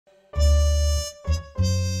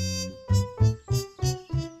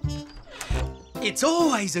It's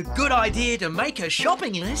always a good idea to make a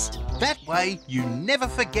shopping list. That way you never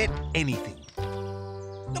forget anything.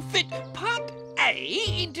 Fit part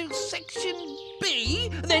A into section B,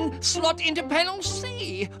 then slot into panel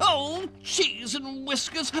C. Oh, cheese and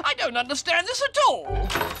whiskers, I don't understand this at all.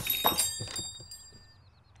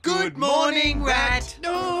 Good morning, Rat.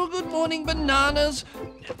 Oh, good morning, Bananas.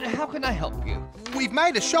 How can I help you? We've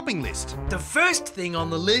made a shopping list. The first thing on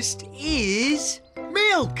the list is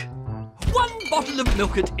milk. 1 bottle of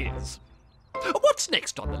milk it is. What's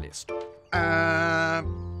next on the list?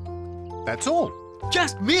 That's all.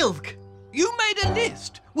 Just milk. You made a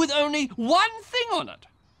list with only 1 thing on it.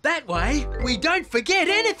 That way, we don't forget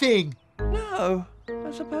anything. No,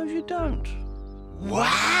 I suppose you don't.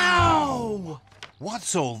 Wow!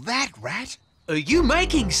 What's all that, Rat? Are you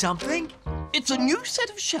making something? It's a new set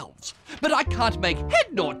of shelves, but I can't make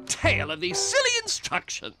head nor tail of these silly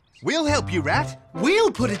instructions. We'll help you, Rat.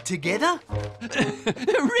 We'll put it together.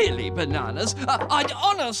 Really, Bananas? I'd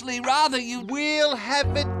honestly rather you... We'll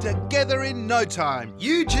have it together in no time.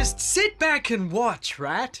 You just sit back and watch,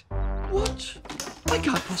 Rat. What? I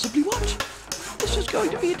can't possibly watch. This is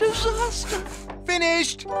going to be a disaster.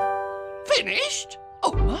 Finished. Finished?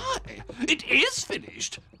 Oh, my. It is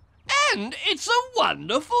finished. And it's a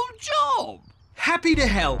wonderful job. Happy to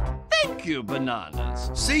help. Thank you,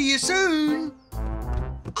 Bananas. See you soon.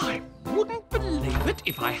 I wouldn't believe it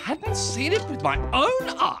if I hadn't seen it with my own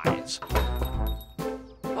eyes.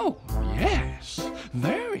 Oh, yes.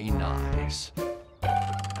 Very nice.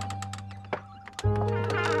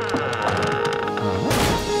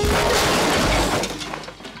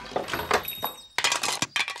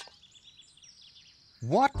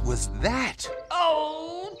 What was that?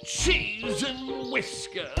 Oh, cheese and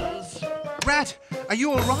whiskers. Rat, are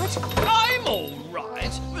you all right? I'm all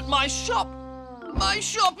right, but my shop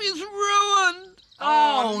is ruined.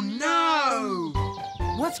 Oh, no.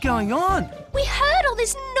 What's going on? We heard all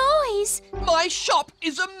this noise. My shop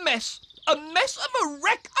is a mess of a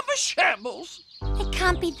wreck of a shambles. It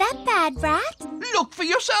can't be that bad, Rat. Look for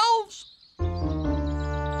yourselves.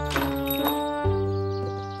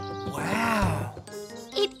 Wow.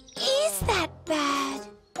 It is that bad.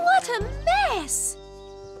 What a mess.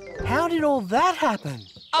 How did all that happen?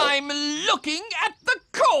 I'm looking at the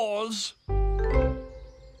cause.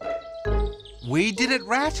 We did it,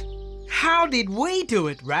 Rat? How did we do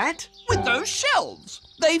it, Rat? With those shelves.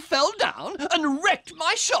 They fell down and wrecked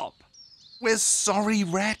my shop. We're sorry,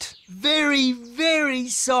 Rat. Very, very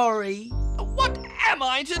sorry. What am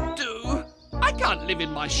I to do? I can't live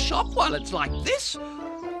in my shop while it's like this.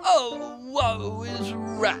 Oh, woe is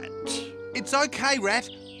Rat. It's okay, Rat.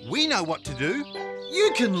 We know what to do.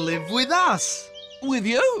 You can live with us. With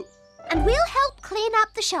you? And we'll help clean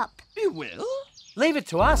up the shop. You will? Leave it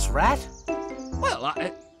to us, Rat. Well,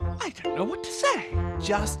 I don't know what to say.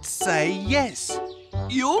 Just say yes.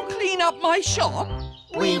 You'll clean up my shop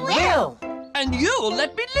We will. and you'll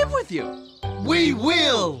let me live with you. We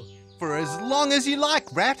will. For as long as you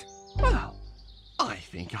like, Rat. Well, I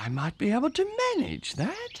think I might be able to manage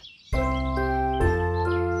that.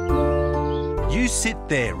 You sit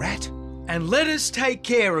there, Rat. And let us take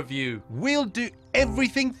care of you. We'll do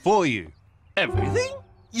everything for you. Everything?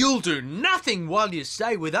 You'll do nothing while you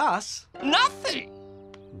stay with us. Nothing.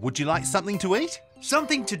 Would you like something to eat?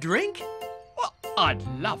 Something to drink? Well, I'd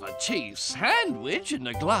love a cheese sandwich and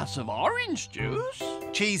a glass of orange juice.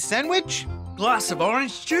 Cheese sandwich? Glass of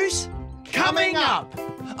orange juice? Coming up.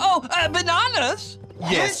 Oh, bananas?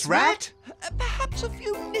 Yes, Rat. Perhaps a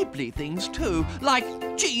few nibbly things too, like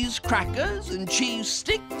cheese crackers and cheese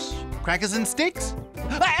sticks. Crackers and sticks?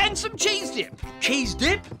 And some cheese dip. Cheese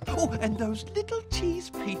dip? Oh, and those little cheese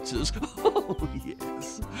pizzas. Oh,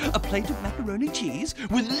 yes. A plate of macaroni cheese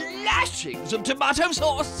with lashings of tomato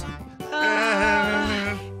sauce.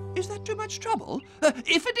 Is that too much trouble?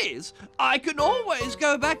 If it is, I can always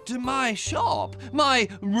go back to my shop, my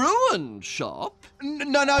ruined shop.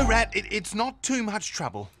 No, Rat. It's not too much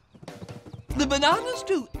trouble. The bananas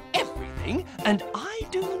do everything, and I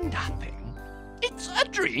do nothing. It's a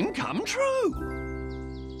dream come true.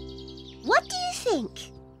 What do you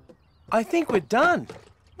think? I think we're done.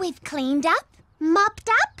 We've cleaned up, mopped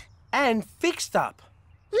up. And fixed up.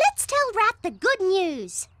 Let's tell Rat the good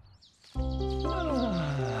news.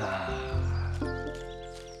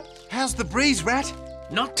 How's the breeze, Rat?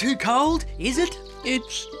 Not too cold, is it?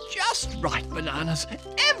 It's just right, Bananas.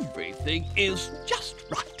 Everything is just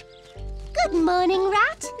right. Good morning,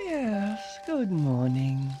 Rat. Yes, good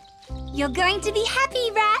morning. You're going to be happy,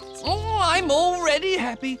 Rat. Oh, I'm already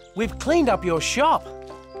happy. We've cleaned up your shop.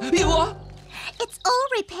 You are? It's all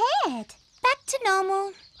repaired. Back to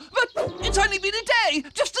normal. But it's only been a day,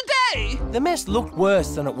 just a day. The mess looked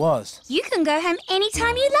worse than it was. You can go home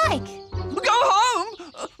anytime you like. Go home?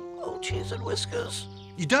 Oh, cheese and whiskers.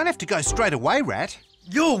 You don't have to go straight away, Rat.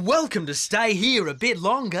 You're welcome to stay here a bit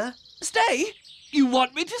longer. Stay? You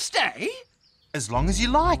want me to stay? As long as you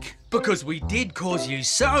like. Because we did cause you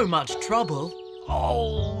so much trouble.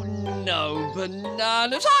 Oh, no,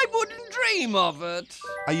 Bananas. I wouldn't dream of it.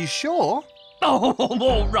 Are you sure? Oh,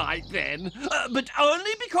 all right then. But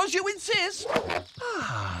only because you insist.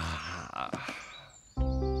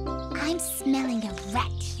 I'm smelling a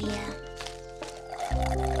rat here.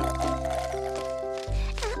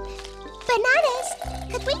 Bananas,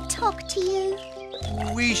 could we talk to you?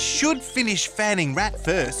 We should finish fanning Rat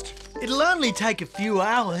first. It'll only take a few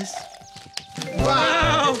hours.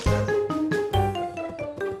 Wow!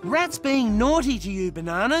 Rat's being naughty to you,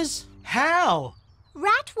 Bananas. How?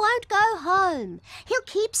 Rat won't go home. He'll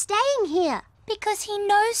keep staying here. Because he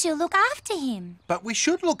knows you'll look after him. But we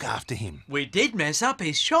should look after him. We did mess up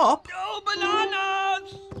his shop. Oh,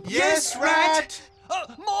 Bananas! Yes, Rat!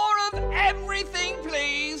 More of everything,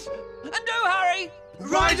 please. And do hurry.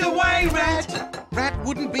 Right away, Rat! Rat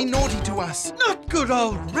wouldn't be naughty to us. Not good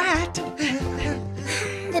old Rat.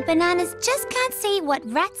 The Bananas just can't see what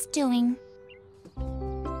Rat's doing.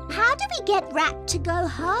 How do we get Rat to go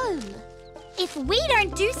home? If we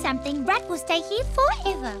don't do something, Rat will stay here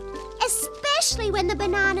forever. Especially when the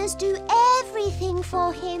Bananas do everything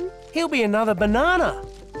for him. He'll be another banana.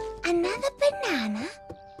 Another banana?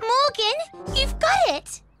 Morgan, you've got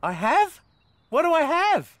it. I have? What do I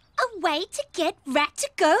have? A way to get Rat to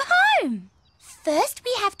go home. First,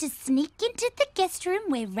 we have to sneak into the guest room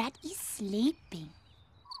where Rat is sleeping.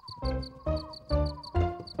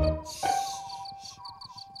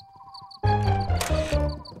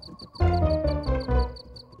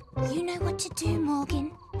 You know what to do,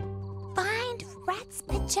 Morgan. Find Rat's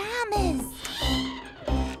pyjamas.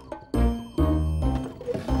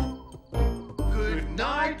 Good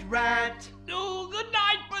night, Rat. Oh, good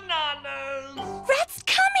night, Bananas. Rat's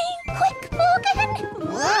coming! Quick, Morgan!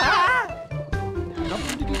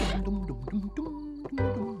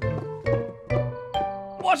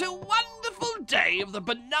 What a wonderful day of the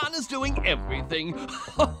Bananas doing everything.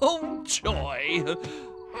 Oh, joy.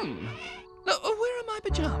 Now, where are my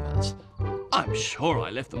pyjamas? I'm sure I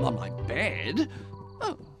left them on my bed.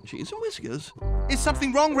 Oh, cheese and whiskers. Is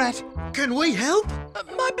something wrong, Rat? Can we help?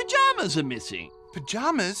 My pyjamas are missing.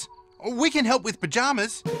 Pyjamas? We can help with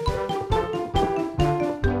pyjamas.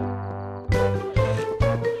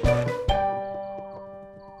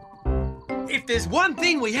 If there's one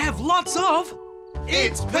thing we have lots of,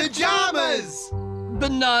 It's pyjamas!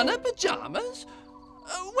 Banana pyjamas?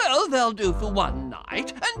 Well, they'll do for one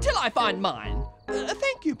night, until I find mine.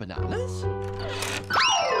 Thank you, Bananas.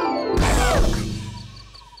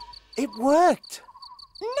 It worked.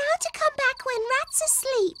 Now to come back when Rat's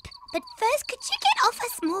asleep. But first, could you get off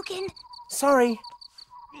us, Morgan? Sorry.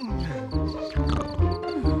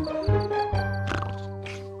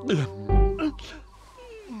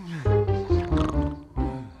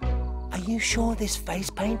 Are you sure this face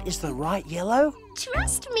paint is the right yellow?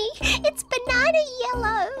 Trust me, it's banana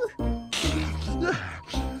yellow.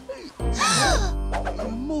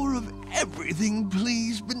 More of everything,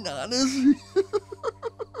 please, Bananas.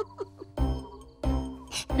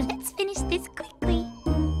 Let's finish this quickly.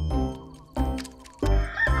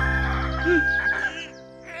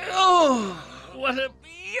 Oh, what a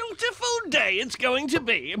beautiful day it's going to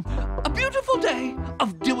be. A beautiful day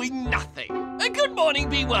of doing nothing. Good morning,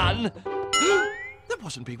 B1. That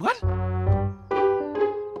wasn't B1.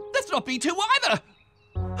 That's not B2 either.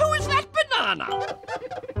 Who is that banana?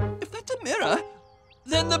 If that's a mirror,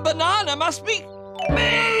 then the banana must be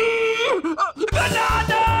me!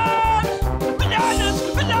 Bananas! Bananas!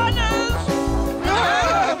 Bananas!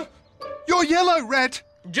 Ah! You're yellow, Rat.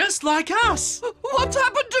 just like us. What's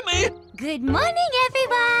happened to me? Good morning,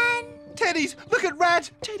 everyone. Teddies, look at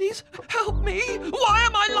Rat. Teddies, help me. Why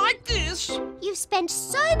am I like this? You've spent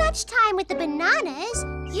so much time with the Bananas,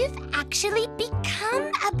 you've actually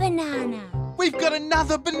become a banana. We've got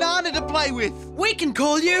another banana to play with. We can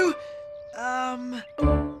call you, B3,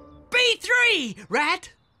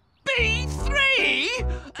 Rat. B3?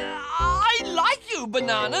 I like you,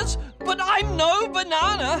 Bananas, but I'm no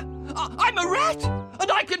banana. I'm a rat, and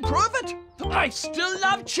I can prove it. I still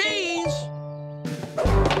love cheese.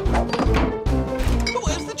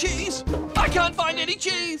 Where's the cheese? I can't find any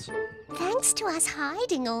cheese. Thanks to us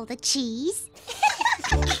hiding all the cheese.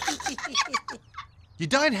 You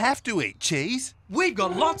don't have to eat cheese. We've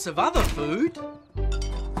got lots of other food.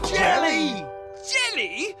 Jelly!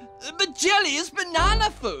 Jelly? But jelly is banana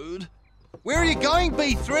food. Where are you going,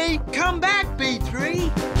 B3? Come back,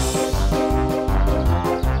 B3.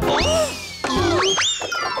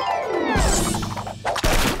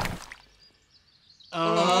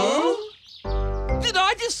 Oh? Did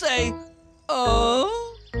I just say,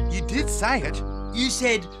 oh? You did say it. You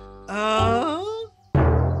said, oh?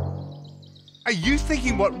 Are you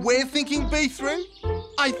thinking what we're thinking, B3?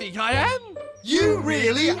 I think I am. You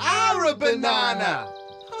really are a banana.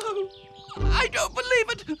 Oh, I don't believe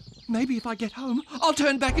it. Maybe if I get home, I'll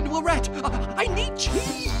turn back into a rat. I need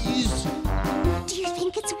cheese. Do you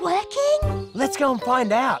think it's working? Let's go and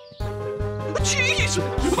find out. Cheese!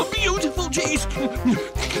 Beautiful cheese!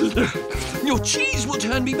 Your cheese will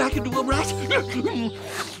turn me back into a rat.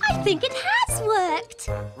 I think it has worked.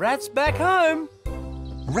 Rat's back home.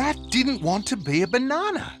 Rat didn't want to be a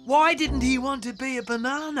banana. Why didn't he want to be a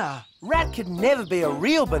banana? Rat could never be a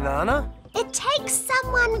real banana. It takes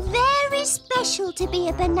someone very special to be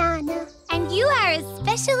a banana. And you are as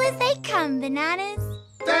special as they come, bananas.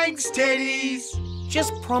 Thanks, Teddies.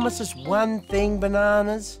 Just promise us one thing,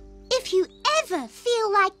 bananas. If you ever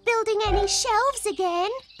feel like building any shelves again,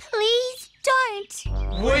 please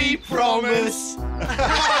don't. We promise.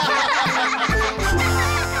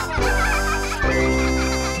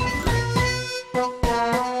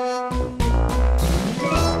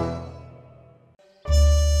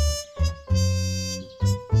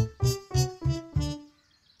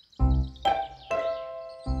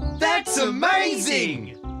 That's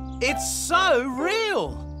amazing! It's so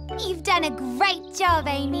real. You've done a great job,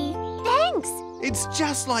 Amy. Thanks. It's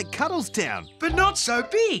just like Cuddlestown. But not so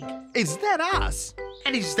big. Is that us?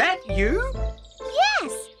 And is that you?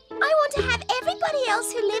 Yes. I want to have everybody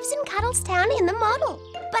else who lives in Cuddlestown in the model.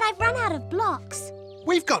 But I've run out of blocks.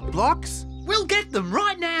 We've got blocks. We'll get them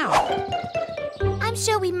right now. I'm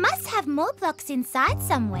sure we must have more blocks inside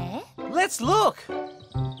somewhere. Let's look.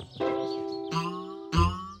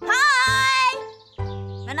 Hi!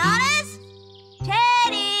 Bananas?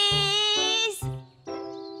 Teddies!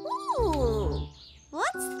 Ooh,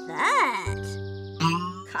 what's that?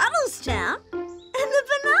 Cuddlestown? And the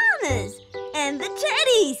bananas? And the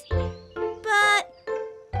teddies? But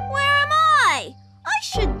where am I? I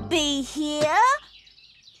should be here.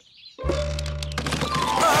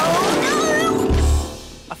 Oh,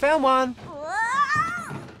 I found one.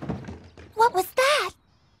 no! What was that?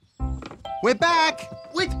 We're back.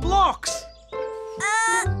 With blocks.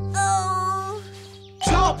 Uh-oh.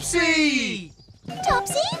 Topsy!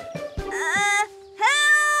 Topsy?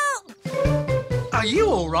 Help! Are you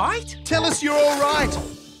all right? Tell us you're all right.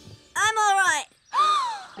 I'm all right.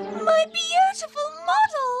 My beautiful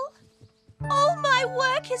model! All my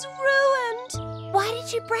work is ruined. Why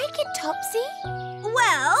did you break it, Topsy?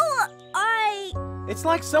 Well, It's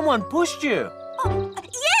like someone pushed you. Oh,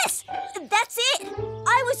 yes! That's it!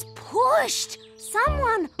 I was pushed.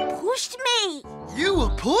 Someone pushed me. You were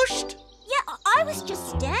pushed? Yeah, I was just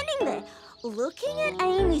standing there, looking at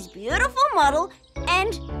Amy's beautiful model,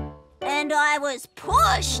 and I was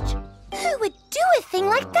pushed. Who would do a thing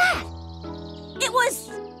like that? It was,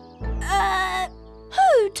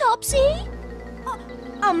 who, Topsy?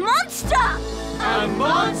 A monster! A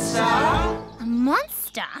monster? A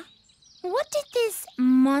monster? What did this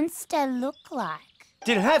monster look like?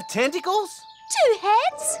 Did it have tentacles? 2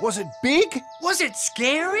 heads? Was it big? Was it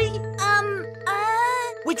scary?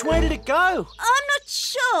 Which way did it go? I'm not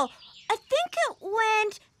sure. I think it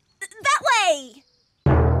went that way.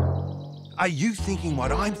 Are you thinking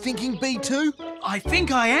what I'm thinking, B2? I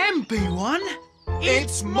think I am, B1.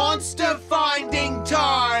 It's monster finding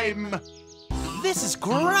time! This is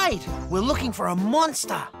great. We're looking for a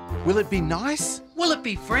monster. Will it be nice? Will it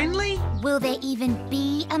be friendly? Will there even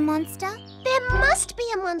be a monster? There must be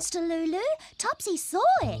a monster, Lulu. Topsy saw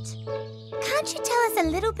it. Can't you tell us a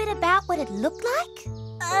little bit about what it looked like?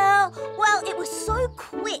 Well, it was so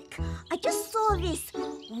quick. I just saw this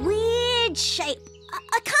weird shape.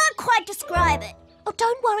 I can't quite describe it. Oh,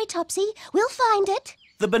 don't worry, Topsy. We'll find it.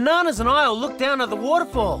 The bananas and I'll look down at the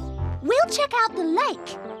waterfall. We'll check out the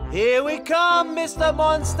lake. Here we come, Mr.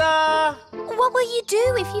 Monster. What will you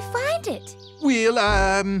do if you find it? We'll,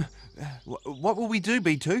 what will we do,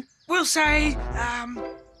 B2? We'll say,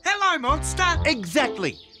 hello, monster.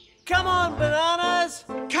 Exactly. Come on, bananas.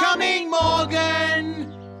 Coming,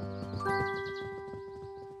 Morgan.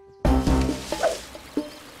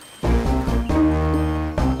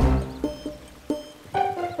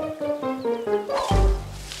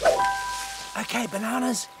 Okay,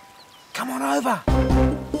 bananas. Come on over.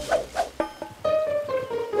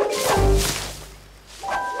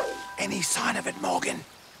 Any sign of it, Morgan?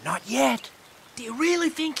 Not yet. Do you really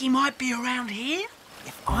think he might be around here?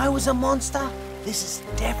 If I was a monster, This is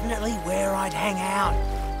definitely where I'd hang out.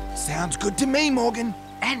 Sounds good to me, Morgan.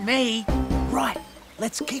 And me. Right,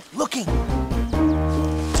 let's keep looking.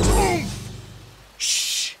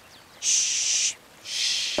 Shh. Shh.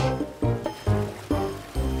 Shh.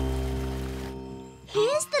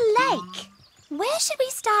 Here's the lake. Where should we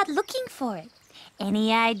start looking for it?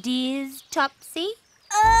 Any ideas, Topsy?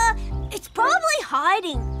 It's probably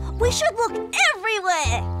hiding. We should look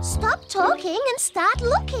everywhere. Stop talking and start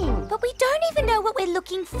looking. But we don't even know what we're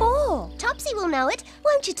looking for. Topsy will know it,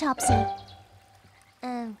 won't you, Topsy?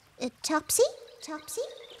 Topsy? Topsy?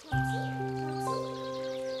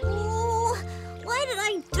 Oh, why did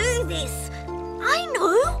I do this? I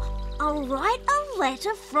know. I'll write a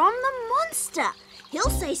letter from the monster. He'll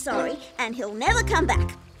say sorry and he'll never come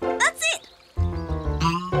back. That's it.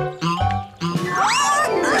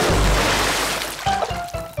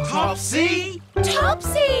 Topsy?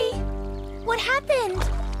 Topsy! What happened?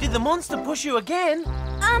 Did the monster push you again?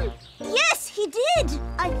 Yes, he did,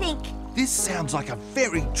 I think. This sounds like a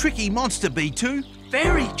very tricky monster, B2.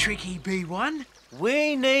 Very tricky, B1.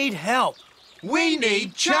 We need help. We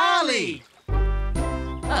need Charlie.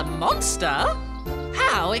 A monster?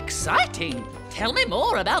 How exciting! Tell me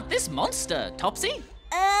more about this monster, Topsy.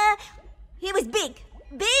 He was big.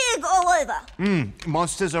 Big all over.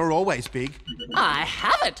 Monsters are always big. I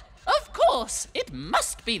have it! Of course, it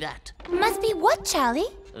must be that. Must be what, Charlie?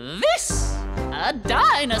 This! A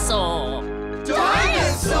dinosaur!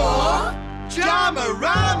 Dinosaur?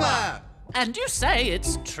 Jamarama! And you say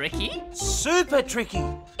it's tricky? Super tricky.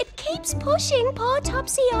 It keeps pushing poor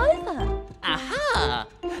Topsy over. Aha!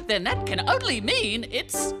 Then that can only mean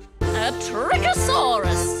it's a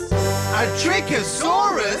Trichosaurus! A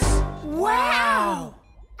Trichosaurus? Wow!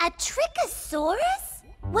 A Trichosaurus?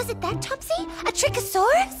 Was it that, Topsy? A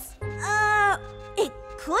Trichosaurus? It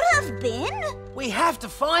could have been. We have to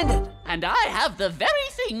find it. And I have the very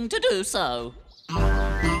thing to do so.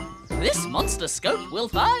 This monster scope will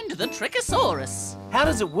find the Trichosaurus. How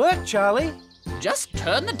does it work, Charlie? Just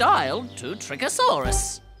turn the dial to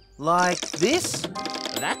Trichosaurus. Like this?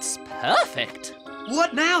 That's perfect.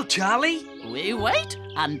 What now, Charlie? We wait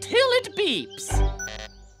until it beeps.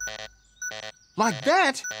 Like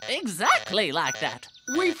that? Exactly like that.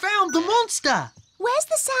 We found the monster. Where's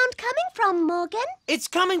the sound coming from, Morgan? It's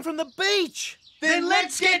coming from the beach. Then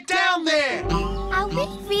let's get down there. Are we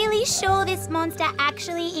really sure this monster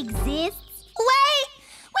actually exists? Wait!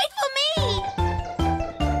 Wait for me!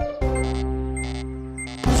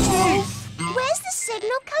 Where's the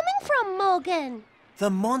signal coming from, Morgan? The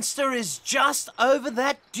monster is just over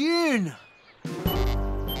that dune.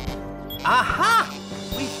 Aha!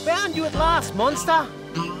 We found you at last, monster.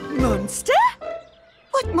 Monster?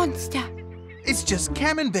 What monster? It's just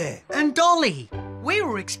Camembert. And Dolly. We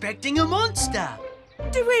were expecting a monster.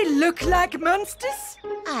 Do we look like monsters?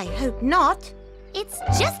 I hope not. It's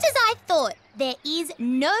just as I thought. There is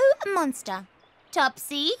no monster.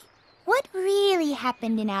 Topsy, what really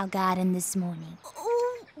happened in our garden this morning?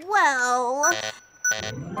 Well...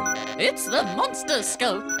 It's the monster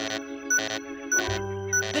scope.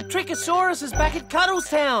 The Trichosaurus is back at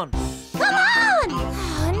Cuddlestown. Come on!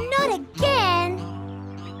 Oh, not again.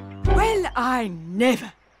 Well, I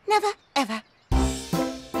never. Never, ever.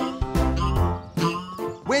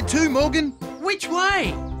 Where to, Morgan? Which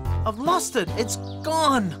way? I've lost it. It's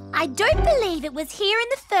gone. I don't believe it was here in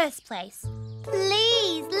the first place.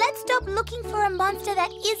 Please, let's stop looking for a monster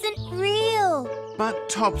that isn't real. But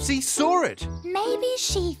Topsy saw it. Maybe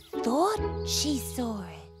she thought she saw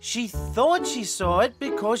it. She thought she saw it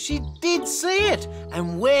because she did see it.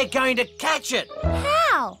 And we're going to catch it.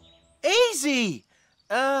 How? Easy.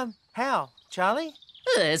 How, Charlie?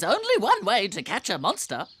 There's only one way to catch a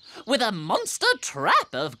monster. With a monster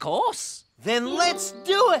trap, of course. Then let's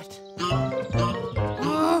do it.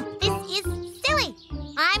 This is silly.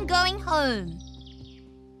 I'm going home.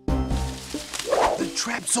 The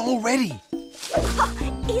trap's all ready.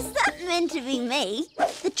 Is that meant to be me?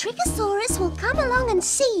 The Trichosaurus will come along and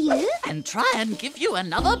see you. And try and give you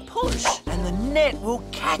another push. And the net will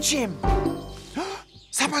catch him.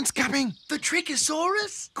 Someone's coming. The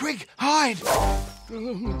Trichosaurus? Quick, hide.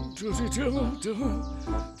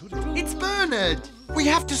 It's Bernard. We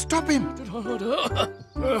have to stop him.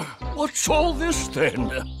 What's all this then?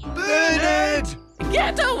 Bernard!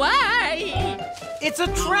 Get away! It's a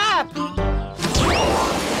trap.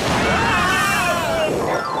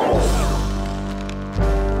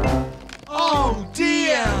 Oh,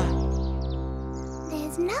 dear.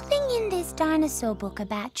 There's nothing in this dinosaur book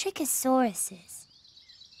about Trichosauruses.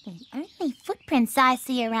 The only footprints I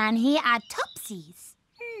see around here are Topsy's.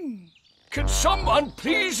 Can someone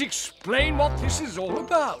please explain what this is all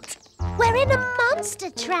about? We're in a monster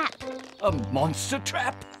trap. A monster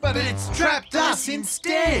trap? But it's trapped us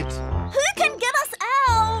instead. Who can get us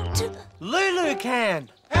out? Lulu can.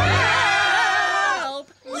 Help!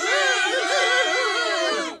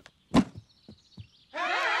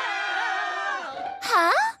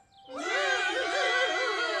 Huh?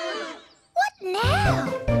 What now?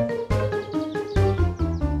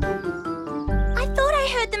 I thought I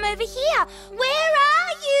heard them over here. Where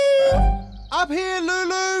are you? Up here,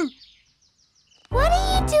 Lulu. What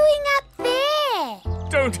are you doing up there?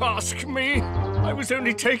 Don't ask me. I was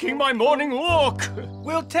only taking my morning walk.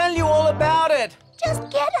 We'll tell you all about it. Just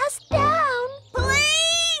get us down.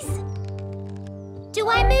 Please! Do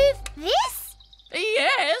I move this?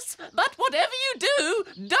 Yes, but whatever you do,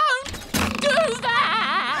 don't do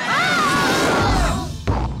that!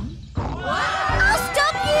 I'll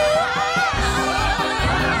stop you!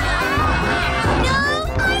 No,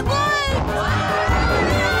 I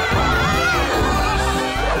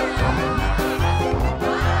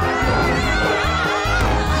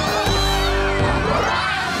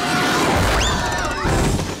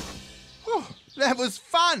That was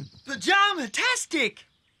fun. Pyjama-tastic!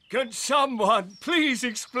 Can someone please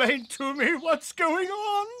explain to me what's going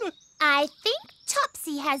on? I think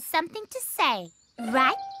Topsy has something to say.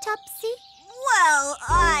 Right, Topsy? Well,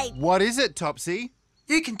 What is it, Topsy?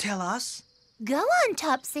 You can tell us. Go on,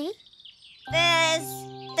 Topsy.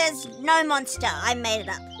 There's no monster. I made it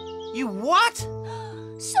up. You what?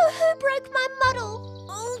 So who broke my model?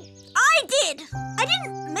 Oh, I did! I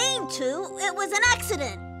didn't mean to. It was an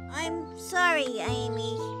accident. I'm sorry,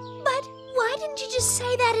 Amy. But why didn't you just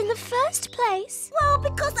say that in the first place? Well,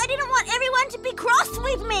 because I didn't want everyone to be cross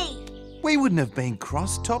with me. We wouldn't have been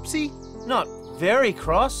cross, Topsy. Not very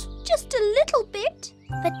cross. Just a little bit.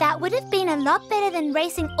 But that would have been a lot better than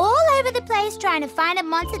racing all over the place trying to find a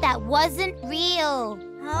monster that wasn't real.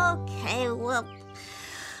 Okay, well,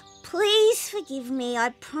 please forgive me. I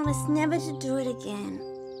promise never to do it again.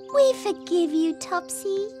 We forgive you,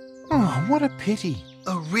 Topsy. Oh, what a pity.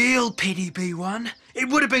 A real pity, B1. It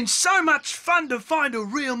would have been so much fun to find a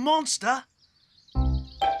real monster.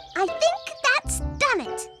 I think that's done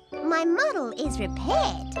it. My model is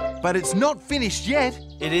repaired. But it's not finished yet.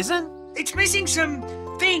 It isn't? It's missing some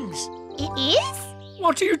things. It is?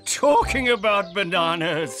 What are you talking about,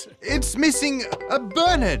 Bananas? It's missing a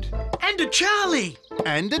Bernard And a Charlie.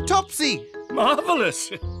 and a Topsy.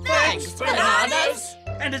 Marvellous. Thanks, Bananas!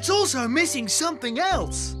 And it's also missing something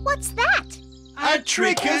else. What's that? A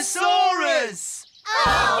Trichosaurus!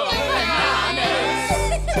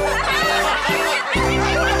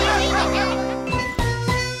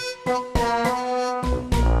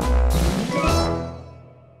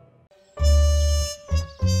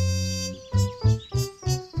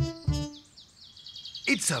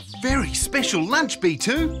 It's a very special lunch,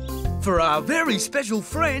 B2. For our very special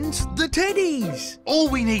friends, the Teddies. All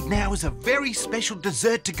we need now is a very special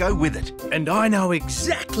dessert to go with it. And I know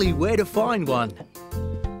exactly where to find one.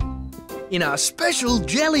 In our special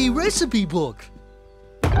jelly recipe book.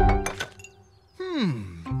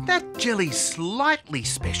 That jelly's slightly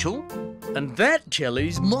special. And that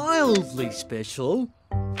jelly's mildly special.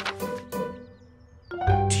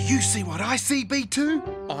 Do you see what I see,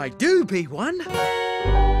 B2? I do, B1.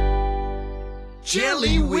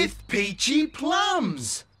 Jelly with peachy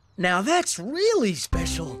plums. Now that's really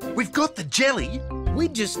special. We've got the jelly. We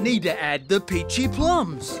just need to add the peachy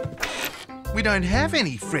plums. We don't have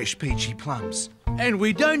any fresh peachy plums. And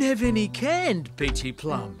we don't have any canned peachy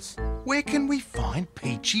plums. Where can we find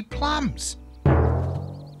peachy plums?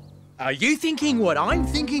 Are you thinking what I'm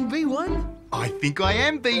thinking, B1? I think I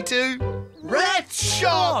am, B2. Rat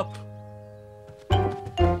shop!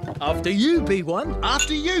 After you, B1.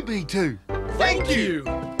 After you, B2. Thank you.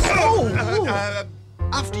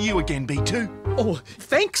 After you again, B2. Oh,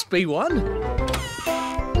 thanks, B1.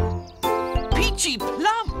 Peachy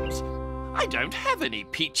plums? I don't have any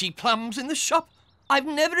peachy plums in the shop. I've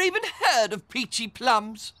never even heard of peachy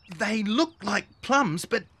plums. They look like plums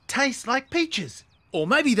but taste like peaches. Or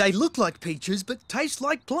maybe they look like peaches but taste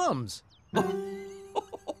like plums.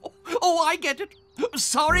 Oh, I get it.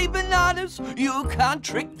 Sorry, Bananas. You can't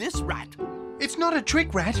trick this rat. It's not a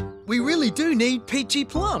trick, Rat, We really do need peachy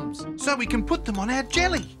plums. so we can put them on our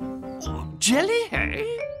jelly. Jelly, eh?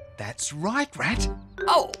 That's right, Rat.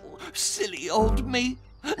 Oh, silly old me.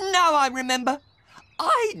 Now I remember.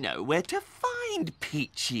 I know where to find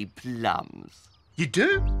peachy plums. You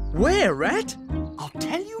do? Where, Rat? I'll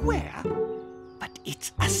tell you where, but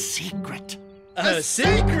it's a secret. A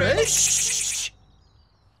secret? Shh.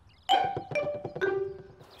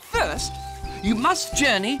 First, you must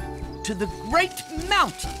journey to the Great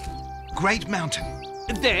Mountain. Great Mountain.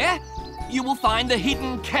 There, you will find the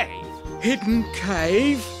hidden cave. Hidden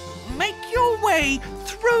cave? Make your way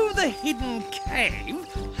through the hidden cave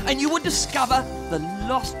and you will discover the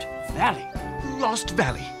Lost Valley. Lost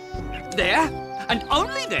Valley. There, and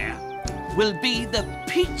only there, will be the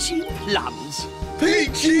peachy plums.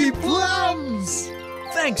 Peachy plums!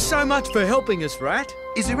 Thanks so much for helping us, Rat.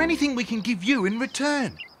 Is there anything we can give you in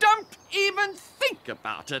return? Don't even think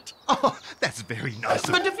about it. Oh, that's very nice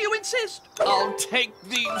of But if you insist, I'll take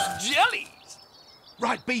these jellies.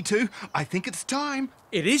 Right, B2, I think it's time.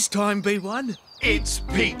 It is time, B1. It's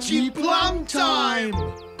Peachy Plum time!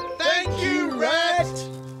 Thank you, Rat!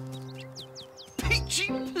 Peachy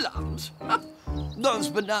plums? Those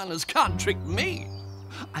bananas can't trick me.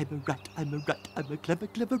 I'm a rat, I'm a rat, I'm a clever,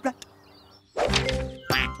 clever rat.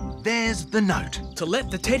 There's the note. To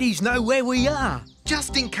let the teddies know where we are.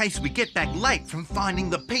 Just in case we get back late from finding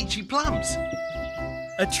the peachy plums.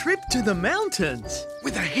 A trip to the mountains.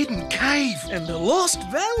 With a hidden cave. And the Lost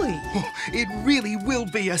Valley. Oh, it really will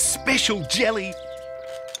be a special jelly.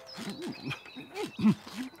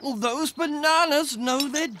 Well, those bananas know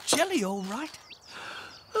their jelly all right.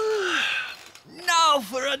 Now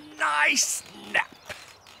for a nice nap.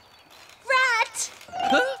 Rat!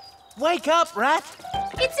 Huh? Wake up, Rat.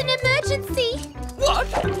 It's an emergency. What?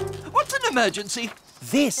 What's an emergency?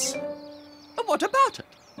 This. What about it?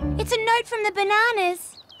 It's a note from the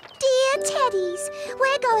bananas. Dear Teddies,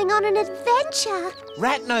 we're going on an adventure.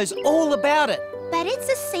 Rat knows all about it. But it's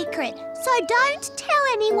a secret, so don't tell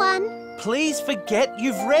anyone. Please forget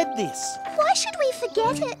you've read this. Why should we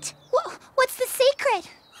forget it? What's the secret?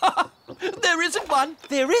 There isn't one.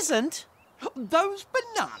 There isn't? Those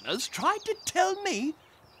bananas tried to tell me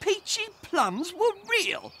peachy plums were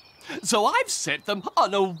real. So I've sent them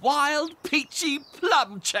on a wild peachy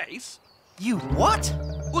plum chase. You what?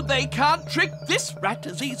 Well, they can't trick this rat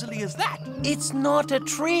as easily as that. It's not a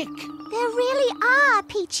trick. There really are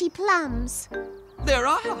peachy plums. There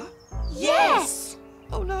are. Yes!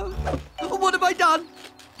 Oh no. What have I done?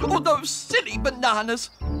 Oh, those silly bananas.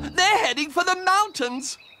 They're heading for the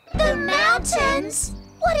mountains. The mountains?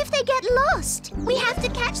 What if they get lost? We have to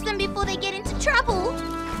catch them before they get into trouble.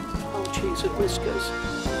 Oh, cheese and whiskers.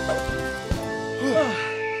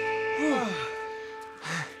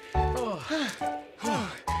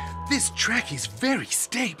 This track is very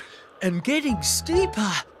steep. And getting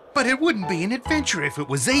steeper. But it wouldn't be an adventure if it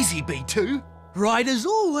was easy, B2. Right as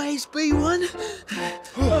always, B1.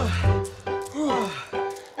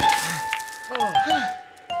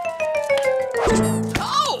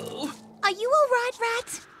 Oh! Are you all right,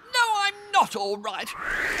 Rat? No, I'm not all right.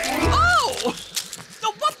 Oh!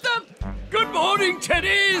 Oh, what the? Good morning,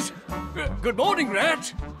 Teddies. Good morning,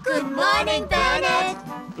 Rat. Good morning, Bernard.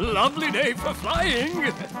 Lovely day for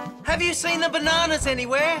flying. Have you seen the bananas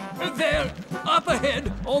anywhere? They're up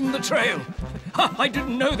ahead on the trail. I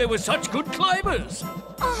didn't know they were such good climbers.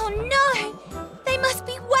 Oh, no. They must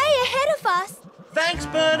be way ahead of us. Thanks,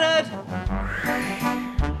 Bernard.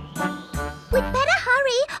 We'd better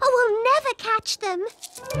hurry or we'll never catch them.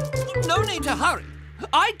 No need to hurry.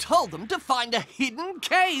 I told them to find a hidden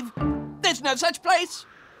cave. There's no such place.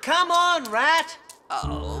 Come on, Rat.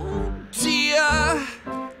 Oh, dear.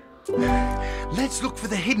 Let's look for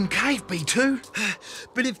the hidden cave, B2.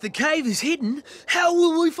 But if the cave is hidden, how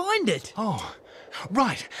will we find it? Oh,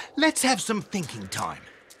 right. Let's have some thinking time.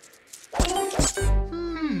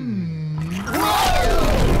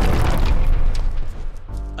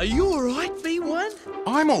 Are you all right, B1?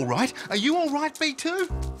 I'm all right. Are you all right,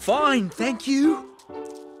 B2? Fine, thank you.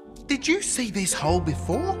 Did you see this hole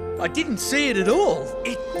before? I didn't see it at all.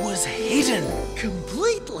 It was hidden.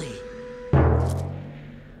 Completely.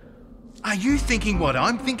 Are you thinking what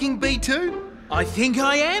I'm thinking, B2? I think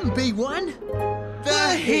I am, B1.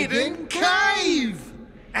 The hidden cave!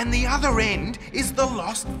 And the other end is the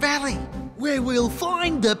Lost Valley. Where we'll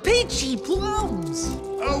find the peachy plums.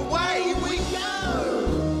 Away we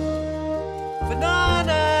go!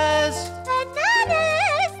 Bananas!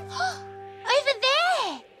 Bananas! Over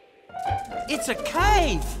there! It's a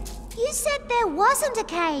cave. You said there wasn't a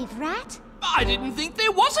cave, Rat. I didn't think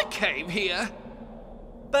there was a cave here.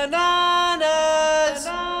 Bananas!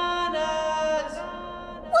 Bananas!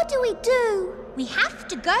 What do we do? We have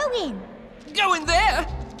to go in. Go in there.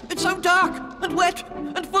 It's so dark and wet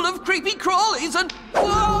and full of creepy crawlies and...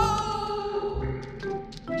 Whoa!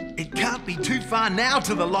 It can't be too far now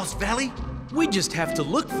to the Lost Valley. We just have to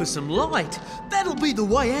look for some light. That'll be the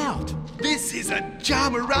way out. This is a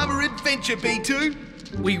Jarmarama adventure, B2.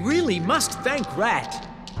 We really must thank Rat.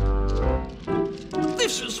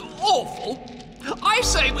 This is awful. I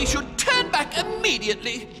say we should turn back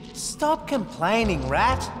immediately. Stop complaining,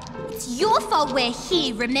 Rat. It's your fault we're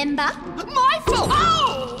here, remember? My fault!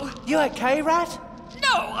 Oh! You okay, Rat?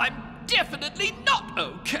 No, I'm definitely not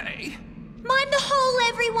okay. Mind the hole,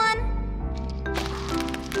 everyone.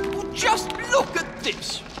 Just look at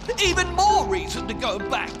this. Even more reason to go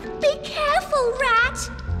back. Be careful, Rat.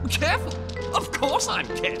 Careful? Of course I'm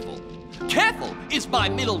careful. Careful is my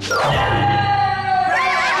middle...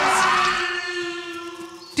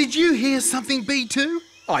 Did you hear something, B2?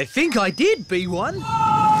 I think I did, B1.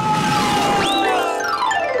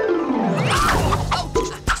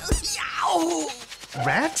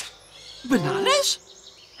 Rat? Bananas?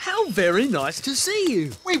 How very nice to see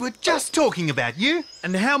you. We were just talking about you.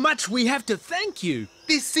 And how much we have to thank you.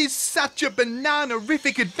 This is such a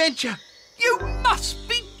banana-rific adventure. You must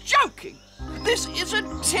be joking. This is a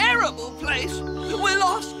terrible place. We're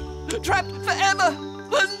lost, trapped forever.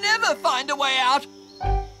 We'll never find a way out.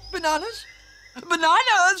 Bananas?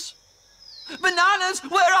 Bananas? Bananas,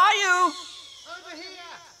 where are you? Over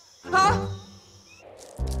here. Huh?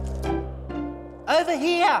 Over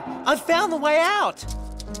here. I've found the way out.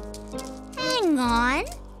 Hang on.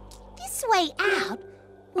 This way out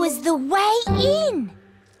was the way in.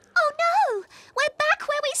 Oh no! We're back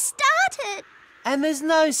where we started. And there's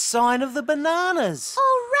no sign of the bananas. Or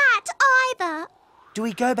Rat either. Do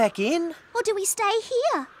we go back in? Or do we stay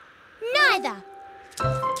here? Neither.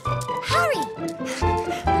 Hurry!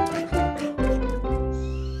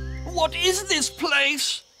 What is this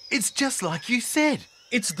place? It's just like you said.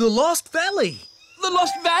 It's the Lost Valley. The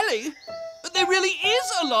Lost Valley? There really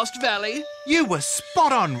is a Lost Valley. You were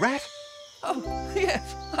spot on, Rat. Oh,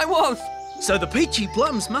 yes, I was. So the peachy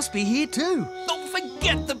plums must be here too. Don't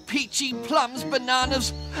forget the peachy plums,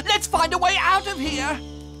 Bananas. Let's find a way out of here.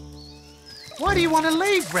 Why do you want to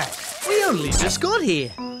leave, Rat? We only just got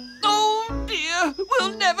here. Oh, dear.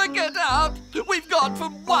 We'll never get out. We've gone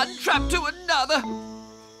from one trap to another.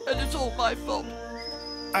 And it's all my fault.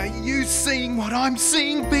 Are you seeing what I'm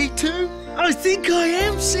seeing, B2? I think I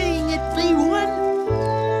am seeing it,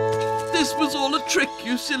 B1. This was all a trick,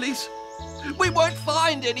 you sillies. We won't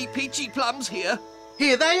find any peachy plums here.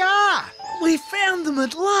 Here they are. We found them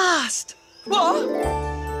at last. What?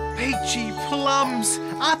 Peachy plums.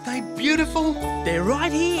 Aren't they beautiful? They're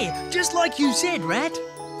right here, just like you said, Rat.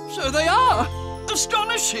 So they are.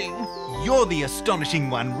 Astonishing. You're the astonishing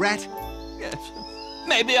one, Rat. Yes,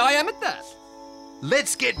 maybe I am at that.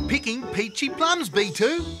 Let's get picking peachy plums,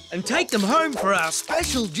 B2. And take them home for our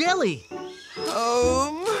special jelly.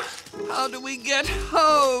 Home? How do we get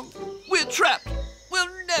home? We're trapped. We'll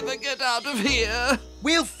never get out of here.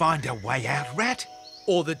 We'll find a way out, Rat.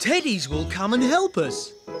 Or the teddies will come and help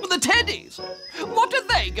us. The teddies? What are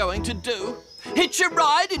they going to do? Hitch a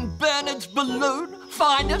ride in Bernard's balloon,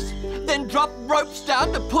 find us, then drop ropes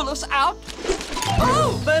down to pull us out?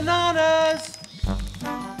 Oh, bananas!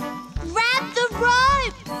 Grab the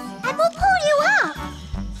rope and we'll pull you up.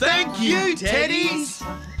 Thank you, teddies.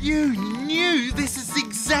 You knew this is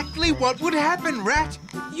exactly what would happen, Rat.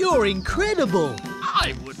 You're incredible.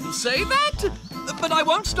 I wouldn't say that, but I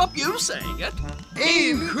won't stop you saying it.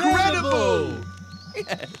 Incredible!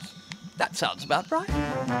 Yes, that sounds about right.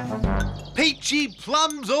 Peachy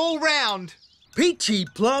plums all round. Peachy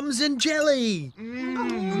plums and jelly.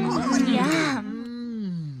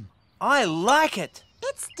 Yum. I like it.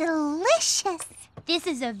 It's delicious. This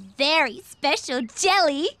is a very special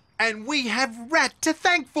jelly. And we have Rat to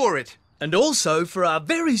thank for it. And also for our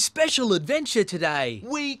very special adventure today.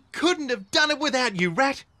 We couldn't have done it without you,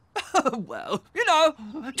 Rat. Well, you know,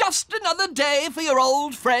 just another day for your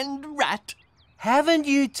old friend Rat. Haven't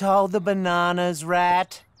you told the bananas,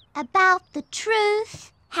 Rat? About the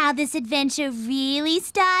truth. How this adventure really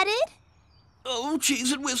started. Oh,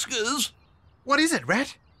 cheese and whiskers. What is it,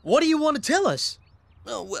 Rat? What do you want to tell us?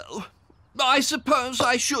 Oh, well, I suppose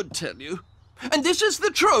I should tell you. And this is the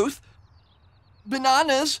truth.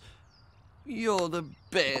 Bananas, you're the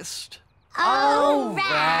best. Oh,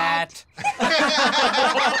 Rat.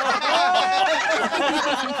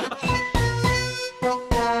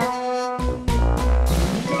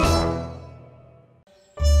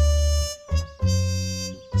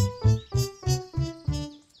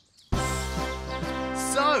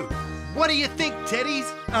 So, what do you think,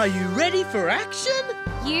 teddies? Are you ready for action?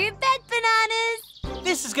 You bet, Bananas.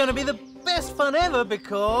 This is going to be the best fun ever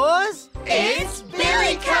because... It's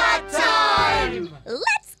Billy Cart time!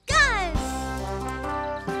 Let's go!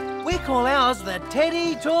 We call ours the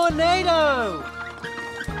Teddy Tornado.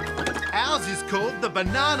 Ours is called the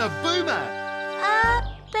Banana Boomer.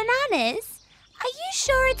 Bananas, are you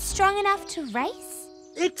sure it's strong enough to race?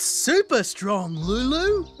 It's super strong,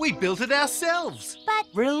 Lulu. We built it ourselves. But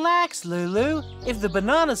Relax, Lulu. If the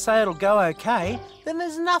bananas say it'll go okay, then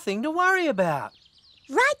there's nothing to worry about.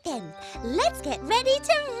 Right then, let's get ready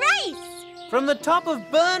to race. From the top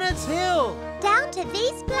of Bernard's Hill. down to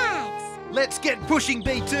these flags. Let's get pushing,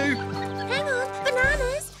 B2. Hang on,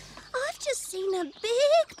 Bananas. I've just seen a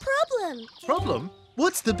big problem. Problem?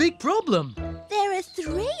 What's the big problem? There are 3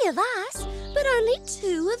 of us, but only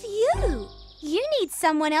 2 of you. You need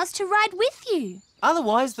someone else to ride with you.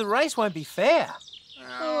 Otherwise, the race won't be fair.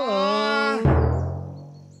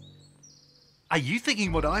 Are you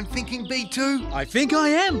thinking what I'm thinking, B2? I think I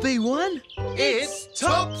am, B1. It's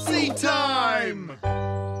Topsy time!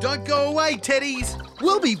 Don't go away, Teddies.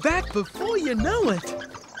 We'll be back before you know it.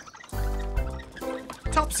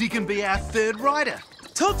 Topsy can be our 3rd rider.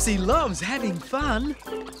 Topsy loves having fun.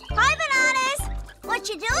 Hi, Bananas. What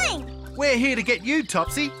you doing? We're here to get you,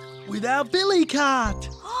 Topsy. With our billy cart.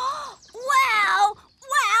 Wow!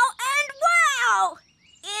 Wow and wow!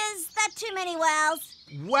 Is that too many wows?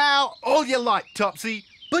 Wow, all you like, Topsy.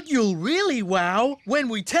 But you'll really wow when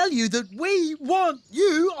we tell you that we want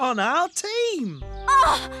you on our team.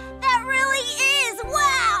 Oh, that really is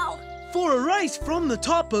wow! For a race from the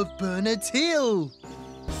top of Bernard's Hill.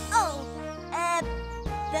 Oh,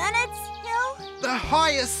 Bernard's Hill? The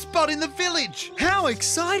highest spot in the village. How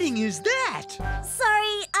exciting is that?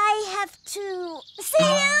 Sorry, I have to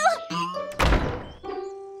see you.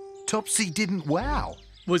 Topsy didn't wow.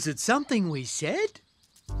 Was it something we said?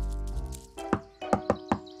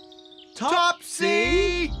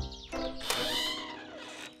 Topsy!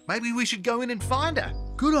 Maybe we should go in and find her.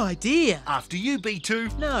 Good idea. After you,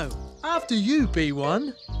 B2. No, after you,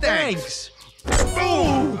 B1. Thanks.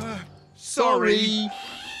 Oh! Sorry.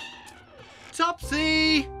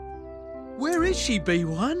 Topsy! Where is she,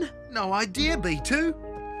 B1? No idea, B2.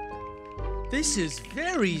 This is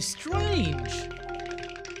very strange.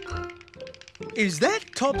 Is that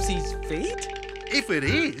Topsy's feet? If it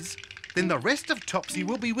is, then the rest of Topsy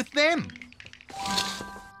will be with them.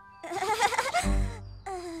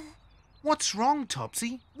 What's wrong,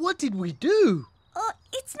 Topsy? What did we do? Oh,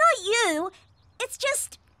 it's not you. It's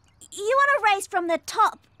just you want to race from the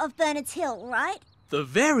top of Bernard's Hill, right? The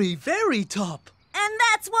very, very top. And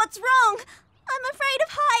that's what's wrong. I'm afraid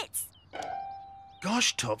of heights.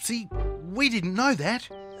 Gosh, Topsy, we didn't know that.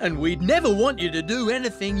 And we'd never want you to do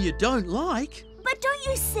anything you don't like. But don't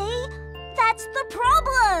you see? That's the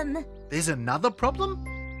problem. There's another problem?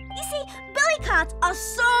 You see, billy carts are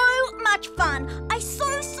so much fun. I so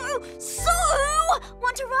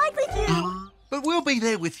want to ride with you. But we'll be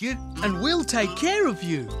there with you. And we'll take care of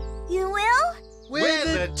you. You will? We're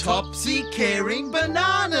the Topsy Caring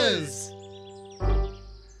Bananas.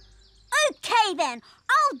 Okay then,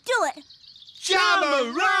 I'll do it.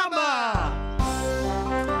 Jamarama!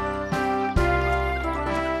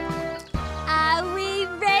 Are we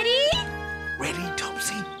ready? Ready,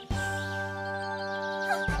 Topsy?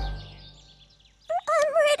 I'm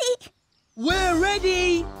ready. We're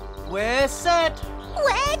ready. We're set.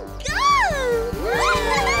 We're go!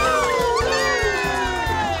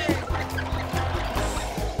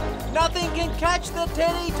 Nothing can catch the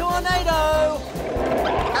Teddy Tornado.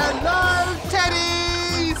 Hello,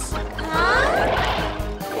 Teddies! Huh?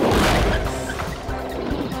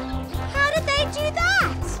 How did they do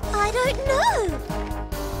that? I don't know.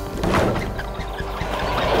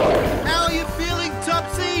 How are you feeling,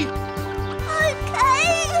 Topsy?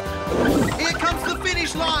 Okay. Here comes the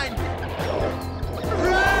finish line.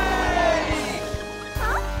 Hooray!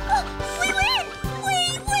 Huh? We win!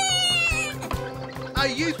 Are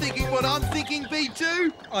you thinking what I'm thinking,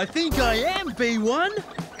 B2? I think I am, B1.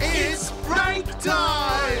 It's break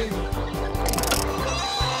time!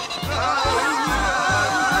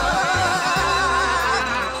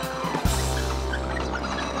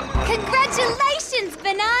 Congratulations,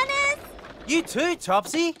 Bananas! You too,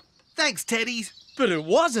 Topsy. Thanks, Teddies. But it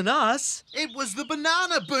wasn't us. It was the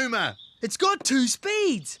banana boomer. It's got 2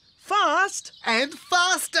 speeds. Fast. And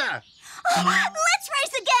faster. Let's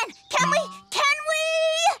race again. Can we?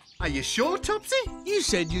 Are you sure, Topsy? You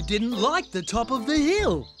said you didn't like the top of the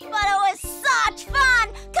hill. But it was such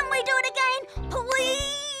fun. Can we do it again,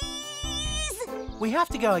 please? We have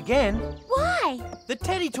to go again. Why? The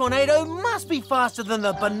Teddy Tornado must be faster than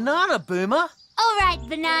the Banana Boomer. All right,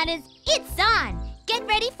 Bananas, it's on. Get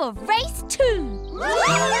ready for race 2.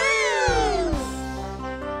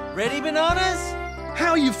 Ready, Bananas?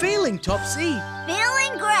 How are you feeling, Topsy?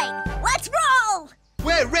 Feeling great. Let's roll.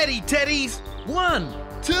 We're ready, Teddies. 1.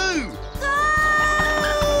 2. Go!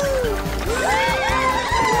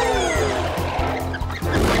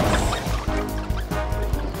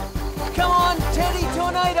 Come on, Teddy Tornado!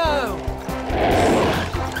 potato!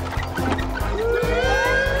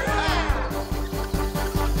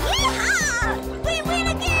 Yeehaw! We win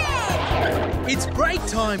again! It's break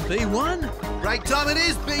time, B1. Break time it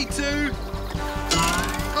is, B2.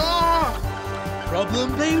 Oh,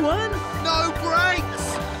 Problem, B1? no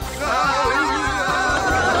brakes.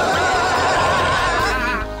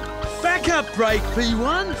 Back up break,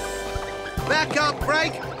 B1. Back up,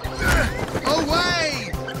 brake. Away.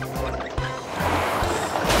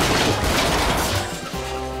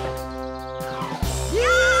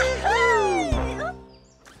 Yahoo!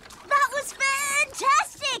 That was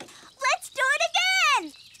fantastic! Let's do it again!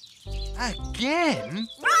 Again?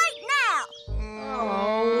 Right now!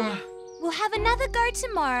 We'll have another go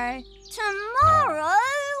tomorrow. Tomorrow?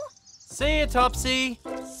 See you, Topsy.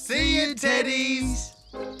 See you, Teddies.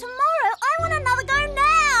 Tomorrow? I want another go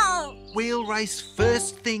now! We'll race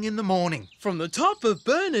first thing in the morning. From the top of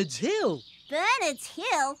Bernard's Hill. Bernard's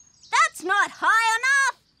Hill? That's not high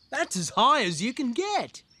enough! That's as high as you can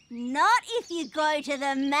get. Not if you go to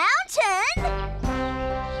the mountain!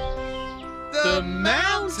 The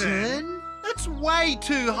mountain? That's way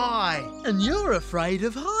too high. And you're afraid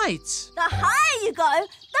of heights. The higher you go,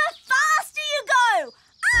 the faster you go!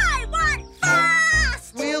 I want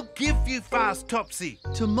fast! We'll give you fast, Topsy.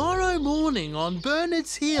 Tomorrow morning on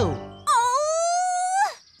Bernard's Hill. Oh!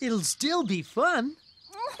 It'll still be fun.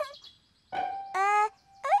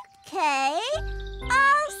 Okay.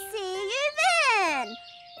 I'll see you then.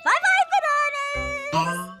 Bye-bye,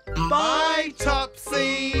 bananas! Bye,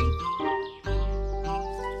 Topsy.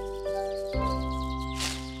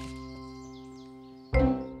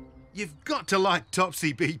 You've got to like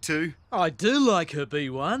Topsy, B2. I do like her,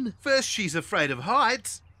 B1. First, she's afraid of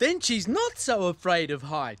heights. Then she's not so afraid of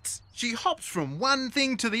heights. She hops from one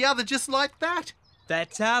thing to the other just like that.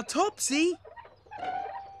 That's our Topsy.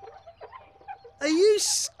 Are you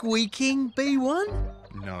squeaking, B1?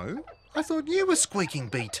 No, I thought you were squeaking,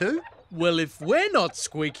 B2. Well, if we're not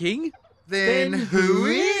squeaking, Then who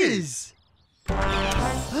is?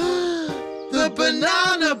 The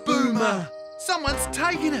banana boomer! Someone's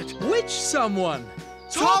taken it. Which someone?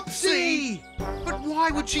 Topsy! But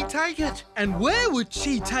why would she take it? And where would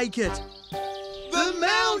she take it? The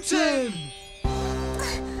mountain!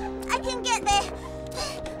 I can get there.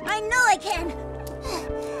 I know I can.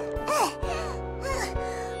 Whoa!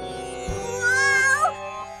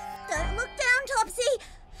 Don't look down, Topsy.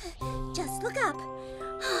 Just look up.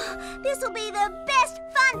 This will be the best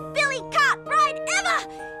fun billy cart ride ever!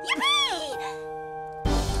 Yippee!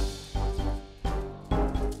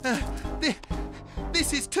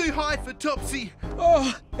 This is too high for Topsy.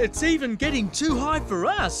 Oh, it's even getting too high for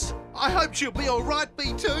us. I hope she'll be all right,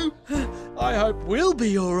 B2. I hope we'll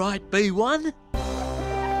be all right, B1.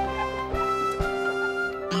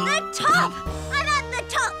 The top! I'm at the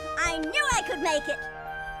top! I knew I could make it.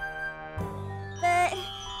 But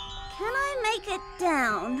can I make it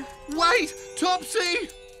down? Wait, Topsy!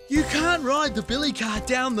 You can't ride the billy cart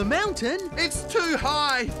down the mountain. It's too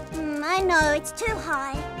high. I know, it's too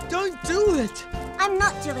high. Don't do it. I'm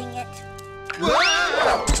not doing it.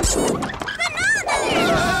 Whoa!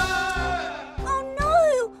 Bananas! Oh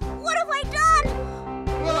no! What have I done?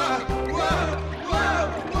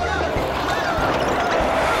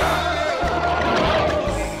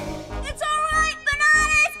 It's all right,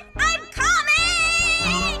 Bananas! I'm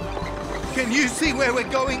coming! Can you see where we're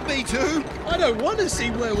going, B2? I don't want to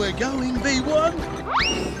see where we're going, B1.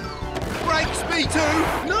 Brakes, B2!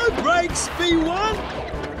 No brakes, B1.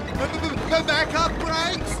 Back up,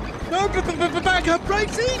 brakes! No backup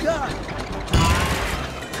brakes either.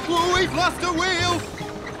 Oh, we've lost a wheel!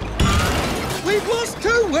 We've lost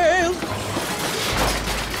 2 wheels.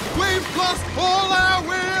 We've lost all our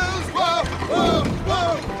wheels! Whoa, whoa,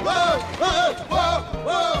 whoa, whoa, whoa,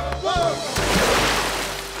 whoa, whoa!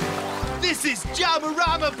 This is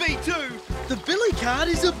Jamarama, B2! The billy cart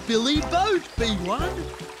is a billy boat, B1.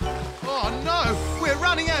 Oh no, we're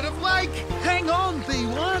running out of lake! Hang on,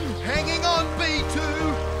 B1. Hanging on, B2!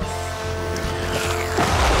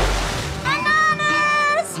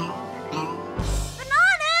 Bananas!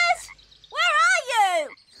 Bananas! Where are you?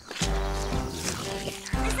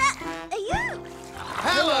 Is that you?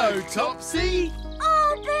 Hello, Topsy!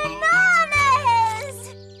 Oh, Bananas!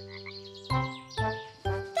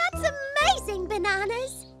 That's amazing,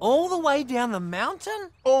 Bananas. All the way down the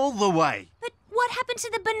mountain? All the way. But what happened to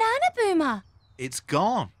the banana boomer? It's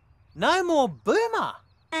gone. No more boomer.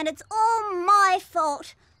 And it's all my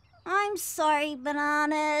fault. I'm sorry,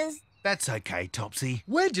 Bananas. That's okay, Topsy.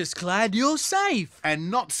 We're just glad you're safe. And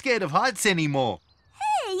not scared of heights anymore.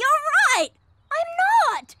 Hey, you're right. I'm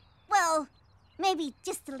not. Well, maybe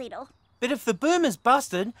just a little. But if the boom is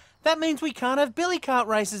busted, that means we can't have billy cart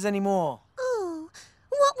races anymore. Oh,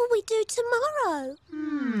 what will we do tomorrow?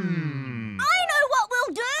 I know what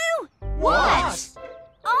we'll do! What?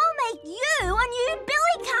 I'll make you a new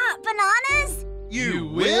billy cart, Bananas! You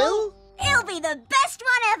will? It'll be the best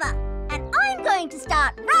one ever! And I'm going to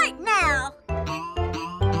start right now!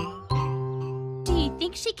 Do you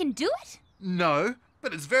think she can do it? No,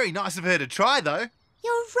 but it's very nice of her to try, though.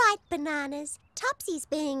 You're right, Bananas. Topsy's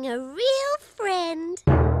being a real friend.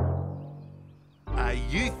 Are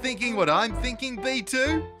you thinking what I'm thinking,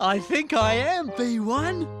 B2? I think I am,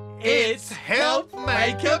 B1. It's Help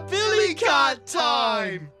Make a Billy Cart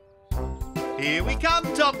time! Here we come,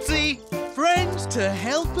 Topsy! Friends to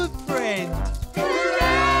help a friend. Hooray!